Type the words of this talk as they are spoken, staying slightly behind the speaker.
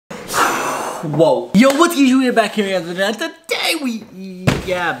Whoa. Yo, what's usually back here today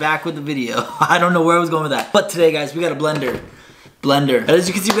back with the video. I don't know where I was going with that. But today, guys, we got a blender. As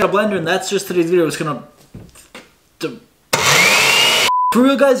you can see, we got a blender, and that's just today's video. It's gonna... For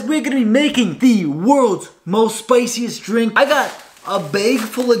real, guys, we're gonna be making the world's most spiciest drink. I got a bag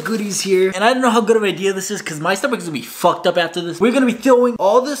full of goodies here, and I don't know how good of an idea this is because my stomach is gonna be fucked up after this. We're gonna be throwing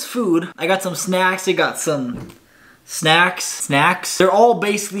all this food. I got some snacks. I got some snacks. They're all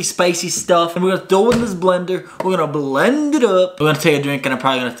basically spicy stuff, and we're gonna throw in this blender. We're gonna blend it up. We're gonna take a drink, and I'm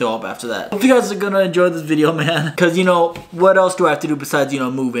probably gonna throw up after that. Hope you guys are gonna enjoy this video, man. Because, you know, what else do I have to do besides, you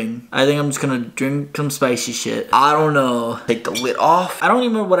know, moving? I think I'm just gonna drink some spicy shit. I don't know. Take the lid off. I don't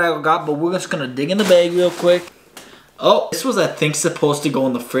even remember what I got, but we're just gonna dig in the bag real quick. Oh, this was, I think, supposed to go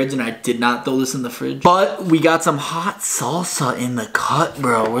in the fridge, and I did not throw this in the fridge. But we got some hot salsa in the cut,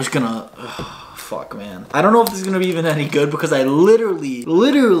 bro. We're just gonna... fuck, man. I don't know if this is gonna be even any good because I literally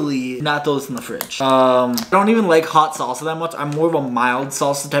not throw this in the fridge. I don't even like hot salsa that much. I'm more of a mild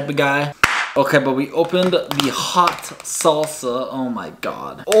salsa type of guy. Okay, but we opened the hot salsa. Oh my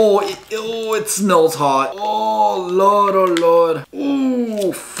god. Oh, it smells hot. Oh lord, oh lord.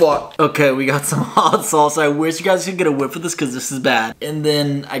 Ooh, fuck. Okay, we got some hot salsa. I wish you guys could get a whiff of this because this is bad. And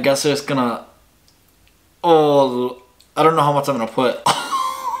then I guess we're just gonna... Oh, I don't know how much I'm gonna put.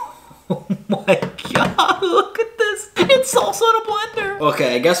 Oh my god, look at this. It's salsa in a blender.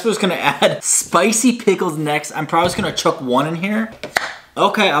 Okay, I guess we're just gonna add spicy pickles next. I'm probably just gonna chuck one in here.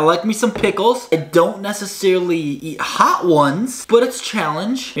 Okay, I like me some pickles. I don't necessarily eat hot ones, but it's a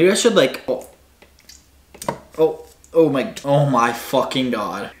challenge. Maybe I should like, oh my fucking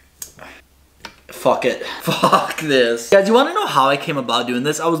god. Fuck it. Fuck this. Guys, you wanna know how I came about doing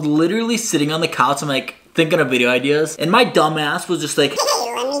this? I was literally sitting on the couch and like thinking of video ideas, and my dumb ass was just like,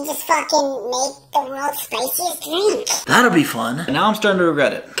 hey, let me just fucking make the world's spiciest drink. That'll be fun. And now I'm starting to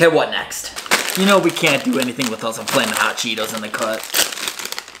regret it. Okay, what next? You know we can't do anything without some flaming hot Cheetos in the cut.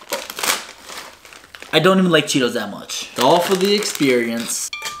 I don't even like Cheetos that much. It's all for the experience.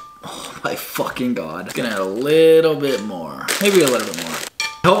 Oh my fucking god. It's gonna add a little bit more. Maybe a little bit more.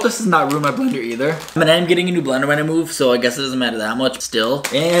 I hope this does not ruin my blender either. I mean, I am getting a new blender when I move, so I guess it doesn't matter that much still.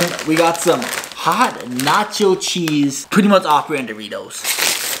 And we got some hot nacho cheese, pretty much off-brand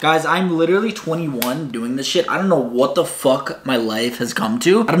Doritos. Guys, I'm literally 21 doing this shit. I don't know what the fuck my life has come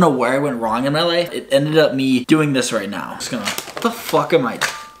to. I don't know where I went wrong in my life. It ended up me doing this right now. Just gonna, what the fuck am I?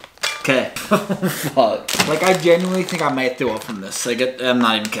 Okay. Fuck. Like, I genuinely think I might throw up from this. Like, I'm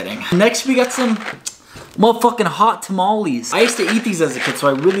not even kidding. Next, we got some motherfucking hot tamales. I used to eat these as a kid, so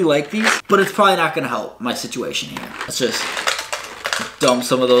I really like these, but it's probably not gonna help my situation here. Let's just dump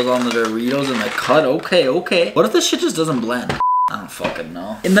some of those on the Doritos in the cut. Okay. What if this shit just doesn't blend? I don't fucking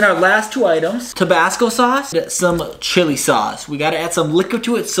know. And then our last two items, Tabasco sauce, some chili sauce. We gotta add some liquid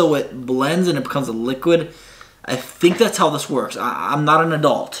to it so it blends and it becomes a liquid. I think that's how this works. I'm not an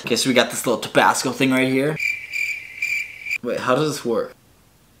adult. Okay, so we got this little Tabasco thing right here. Wait, how does this work?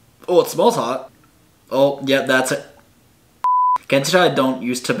 Oh, it smells hot. Oh, yeah, that's it. Can't you tell I don't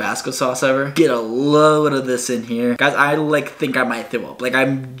use Tabasco sauce ever? Get a load of this in here. Guys, I think I might throw up. Like,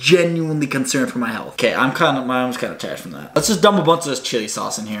 I'm genuinely concerned for my health. Okay, my arm's kind of tired from that. Let's just dump a bunch of this chili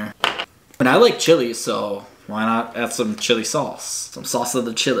sauce in here. And I like chili, so why not add some chili sauce? Some sauce of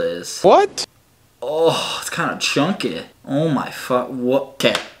the chilis. What? Oh, it's kind of chunky. Oh my fuck, what?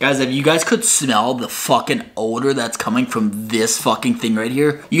 Okay, guys, if you guys could smell the fucking odor that's coming from this fucking thing right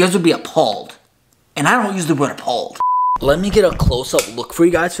here, you guys would be appalled. And I don't use the word appalled. Let me get a close-up look for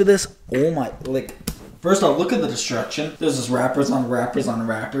you guys for this. Oh my, like, first off, look at the destruction. There's just wrappers on wrappers on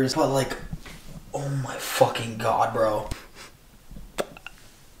wrappers. But like, oh my fucking god, bro.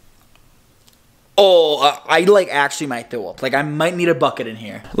 Oh, I like actually might throw up. Like, I might need a bucket in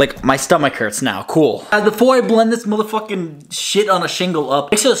here. Like, my stomach hurts now. Cool. Before I blend this motherfucking shit on a shingle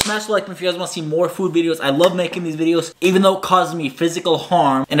up, make sure to smash the like button if you guys want to see more food videos. I love making these videos, even though it causes me physical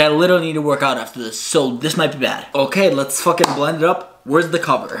harm, and I literally need to work out after this, so this might be bad. Okay, let's fucking blend it up. Where's the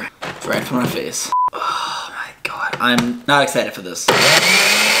cover? It's right in front of my face. Oh my god. I'm not excited for this.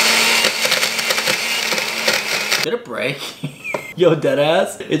 Did it break? Yo,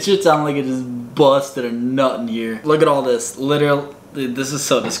 deadass. It should sound like it just busted a nut in here. Look at all this. Literal. This is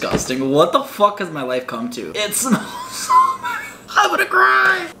so disgusting. What the fuck has my life come to? It smells so bad. I'm gonna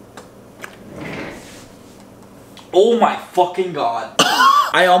cry. Oh my fucking god.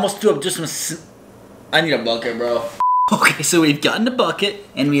 I almost threw up just from... I need a bucket, bro. Okay, so we've gotten a bucket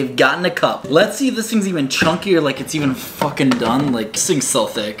and we have gotten a cup. Let's see if this thing's even chunky or like it's even fucking done. Like, this thing's so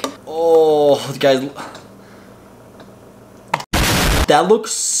thick. Oh, guys. That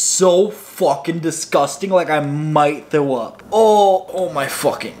looks so fucking disgusting, like I might throw up. Oh my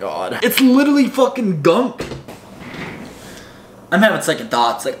fucking god. It's literally fucking gunk. I'm having second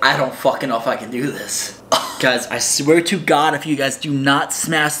thoughts, like I don't fucking know if I can do this. Guys, I swear to God, if you guys do not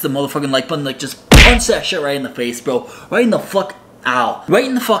smash the motherfucking like button, like just punch that shit right in the face, bro. Right in the fuck, ow. Right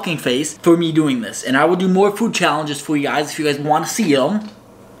in the fucking face for me doing this. And I will do more food challenges for you guys if you guys want to see them.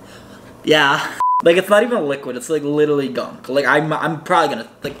 Yeah. Like it's not even a liquid, it's like literally gunk. Like I'm probably gonna,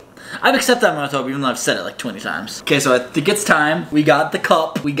 like, I've accepted that Manitoba even though I've said it like 20 times. Okay, so I think it's time. We got the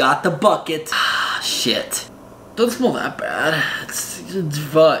cup, we got the bucket. Ah, shit. Doesn't smell that bad. It's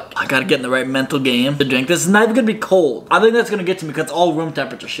fuck. I gotta get in the right mental game to drink. This is not even gonna be cold. I think that's gonna get to me because it's all room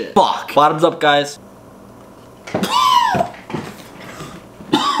temperature shit. Fuck. Bottoms up, guys.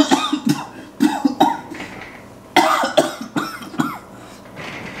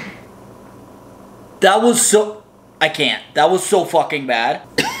 That was so... I can't. That was so fucking bad.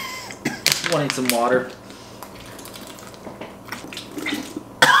 I want to need some water.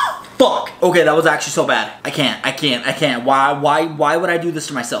 Fuck. Okay, that was actually so bad. I can't. Why would I do this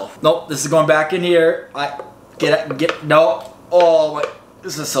to myself? Nope, this is going back in here. No. Oh, my,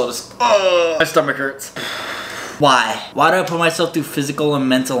 this is so my stomach hurts. Why? Why do I put myself through physical and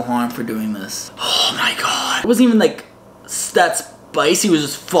mental harm for doing this? Oh my god. It wasn't even like, that spicy, was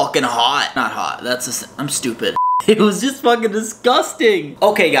just fucking hot. Not hot, that's just, I'm stupid. It was just fucking disgusting.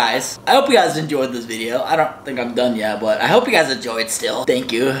 Okay, guys. I hope you guys enjoyed this video. I don't think I'm done yet, but I hope you guys enjoyed still.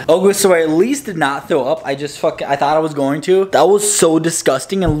 Thank you. Okay, so I at least did not throw up. I thought I was going to. That was so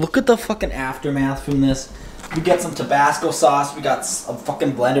disgusting. And look at the fucking aftermath from this. We got some Tabasco sauce. We got a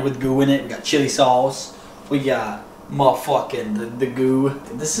fucking blender with goo in it. We got chili sauce. We got motherfucking the goo.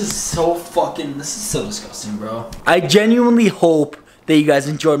 This is so disgusting, bro. I genuinely hope that you guys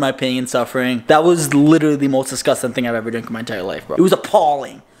enjoyed my pain and suffering. That was literally the most disgusting thing I've ever done in my entire life, bro. It was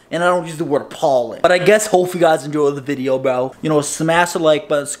appalling. And I don't use the word appalling. But I guess hopefully you guys enjoyed the video, bro. You know, smash the like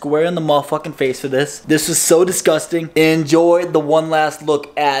button square in the motherfucking face for this. This was so disgusting. Enjoy the one last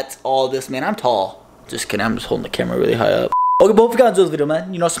look at all this, man. I'm tall. Just kidding, I'm just holding the camera really high up. Okay, but if you guys enjoyed the video,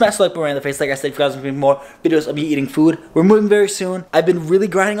 man, you know, smash the like button right in the face. Like I said, if you guys want to see more videos of me eating food, we're moving very soon. I've been really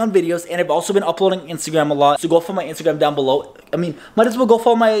grinding on videos, and I've also been uploading Instagram a lot. So go follow my Instagram down below. I mean, might as well go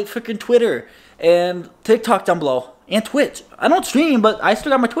follow my freaking Twitter and TikTok down below. And Twitch. I don't stream, but I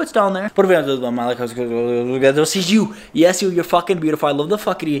still got my Twitch down there. But if you guys enjoyed my like, I'll see you. Yes, you're fucking beautiful. I love the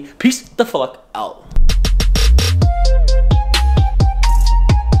fuckity. Peace the fuck out.